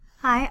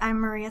Hi, I'm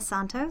Maria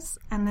Santos,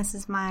 and this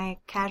is my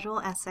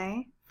casual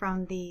essay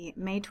from the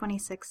May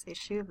 26th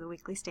issue of the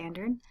Weekly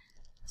Standard,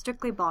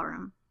 Strictly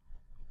Ballroom.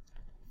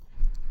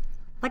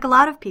 Like a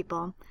lot of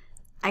people,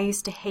 I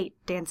used to hate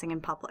dancing in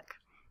public.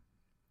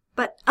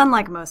 But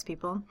unlike most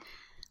people,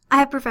 I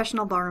have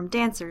professional ballroom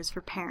dancers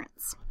for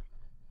parents.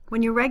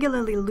 When you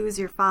regularly lose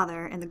your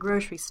father in the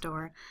grocery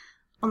store,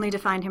 only to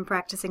find him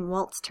practicing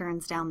waltz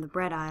turns down the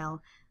bread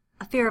aisle,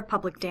 a fear of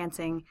public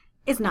dancing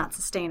is not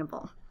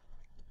sustainable.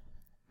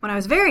 When I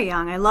was very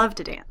young, I loved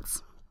to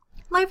dance.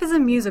 Life is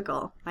a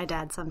musical, my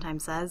dad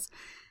sometimes says,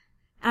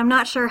 and I'm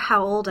not sure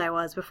how old I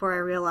was before I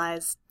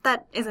realized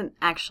that isn't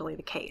actually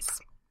the case.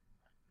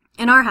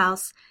 In our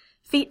house,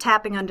 feet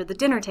tapping under the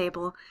dinner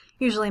table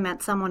usually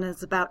meant someone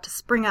is about to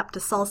spring up to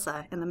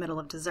salsa in the middle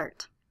of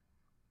dessert.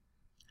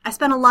 I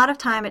spent a lot of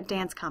time at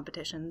dance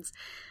competitions,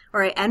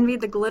 where I envied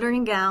the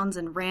glittering gowns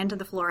and ran to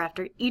the floor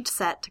after each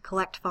set to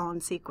collect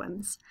fallen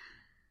sequins.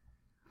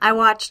 I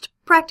watched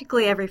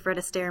practically every Fred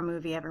Astaire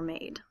movie ever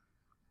made.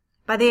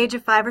 By the age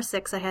of 5 or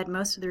 6, I had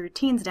most of the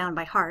routines down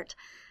by heart,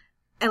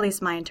 at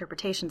least my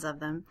interpretations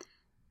of them,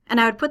 and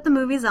I would put the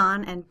movies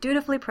on and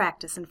dutifully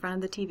practice in front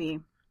of the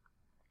TV.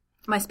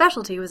 My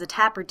specialty was a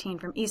tap routine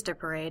from Easter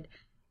Parade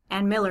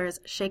and Miller's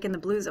Shakin' the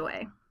Blues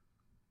Away.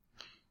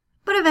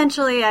 But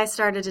eventually I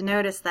started to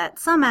notice that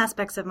some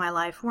aspects of my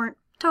life weren't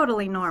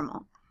totally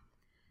normal.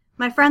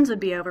 My friends would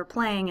be over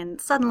playing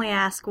and suddenly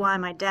ask why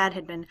my dad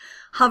had been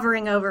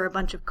hovering over a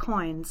bunch of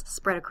coins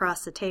spread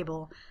across the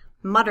table,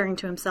 muttering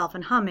to himself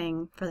and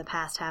humming for the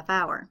past half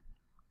hour.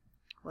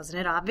 Wasn't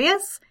it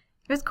obvious?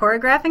 He was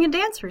choreographing a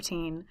dance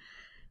routine.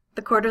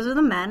 The quarters are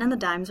the men and the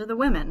dimes are the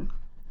women.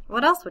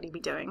 What else would he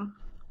be doing?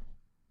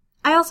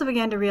 I also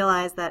began to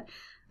realize that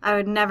I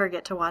would never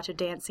get to watch a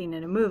dance scene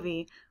in a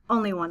movie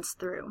only once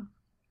through.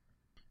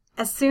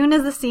 As soon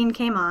as the scene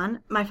came on,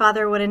 my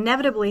father would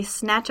inevitably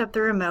snatch up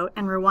the remote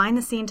and rewind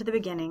the scene to the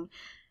beginning,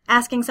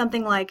 asking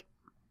something like,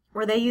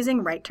 "Were they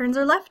using right turns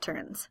or left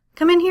turns?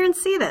 Come in here and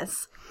see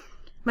this."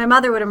 My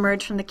mother would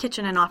emerge from the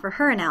kitchen and offer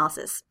her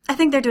analysis. "I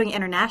think they're doing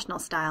international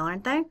style,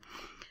 aren't they?"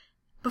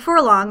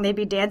 Before long, they'd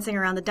be dancing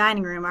around the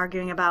dining room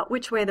arguing about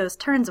which way those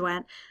turns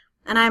went,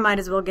 and I might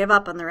as well give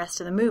up on the rest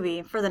of the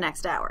movie for the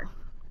next hour.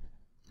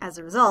 As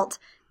a result,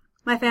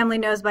 my family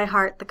knows by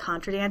heart the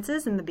contra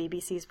dances in the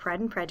BBC's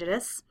Pride and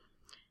Prejudice,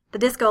 the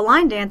disco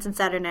line dance in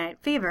Saturday Night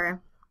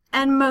Fever,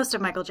 and most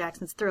of Michael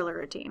Jackson's Thriller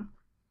routine.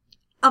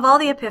 Of all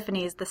the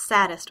epiphanies, the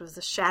saddest was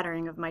the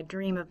shattering of my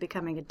dream of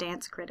becoming a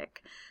dance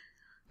critic.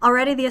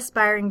 Already the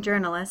aspiring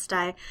journalist,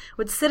 I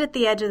would sit at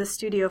the edge of the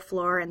studio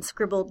floor and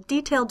scribble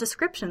detailed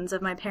descriptions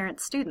of my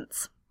parents'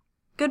 students.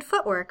 Good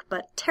footwork,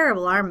 but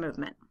terrible arm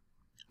movement.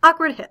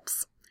 Awkward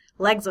hips.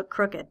 Legs look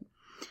crooked.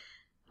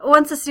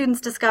 Once the students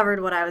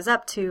discovered what I was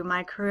up to,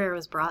 my career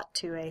was brought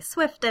to a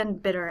swift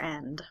and bitter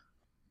end.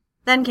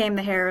 Then came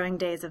the harrowing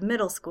days of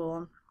middle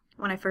school,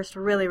 when I first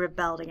really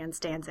rebelled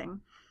against dancing.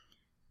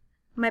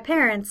 My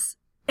parents,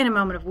 in a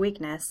moment of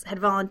weakness, had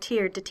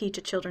volunteered to teach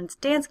a children's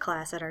dance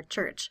class at our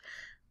church,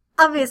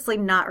 obviously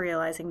not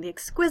realizing the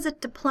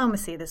exquisite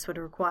diplomacy this would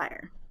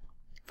require.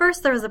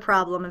 First, there was the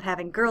problem of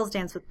having girls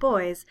dance with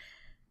boys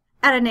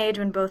at an age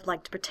when both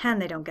like to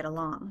pretend they don't get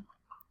along.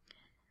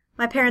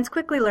 My parents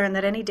quickly learned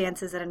that any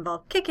dances that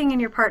involved kicking in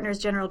your partner's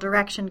general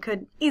direction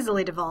could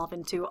easily devolve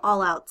into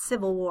all-out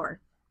civil war.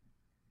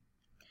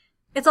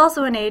 It's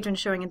also an age when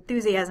showing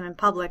enthusiasm in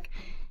public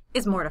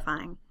is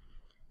mortifying.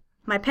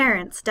 My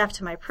parents, deaf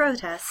to my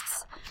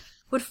protests,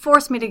 would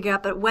force me to get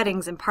up at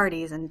weddings and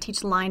parties and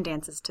teach line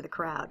dances to the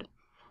crowd.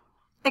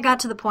 It got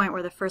to the point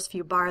where the first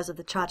few bars of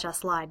the cha-cha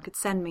slide could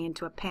send me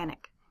into a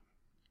panic.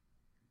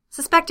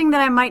 Suspecting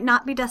that I might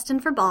not be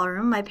destined for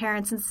ballroom, my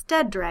parents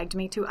instead dragged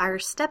me to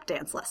Irish step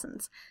dance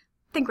lessons.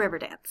 Think river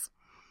dance.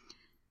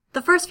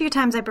 The first few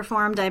times I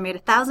performed, I made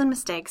 1,000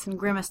 mistakes and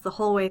grimaced the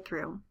whole way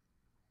through.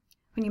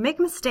 "When you make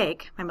a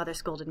mistake," my mother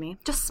scolded me,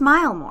 "just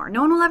smile more. No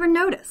one will ever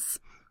notice."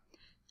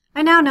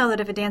 I now know that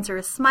if a dancer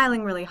is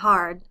smiling really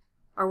hard,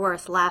 or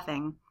worse,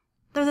 laughing,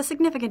 there's a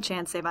significant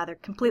chance they've either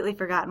completely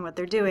forgotten what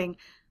they're doing,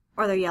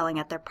 or they're yelling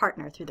at their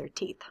partner through their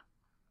teeth.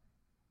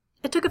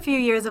 It took a few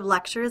years of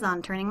lectures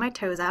on turning my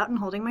toes out and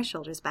holding my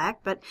shoulders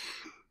back, but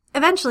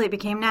eventually it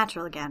became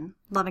natural again,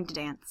 loving to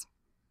dance.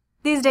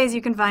 These days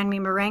you can find me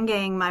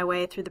merengueing my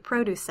way through the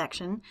produce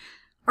section,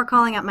 or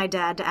calling up my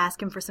dad to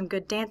ask him for some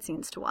good dance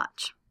scenes to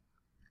watch.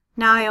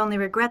 Now I only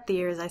regret the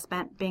years I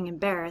spent being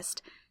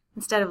embarrassed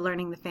instead of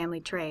learning the family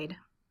trade.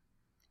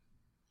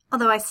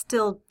 Although I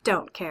still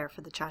don't care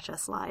for the cha-cha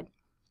slide.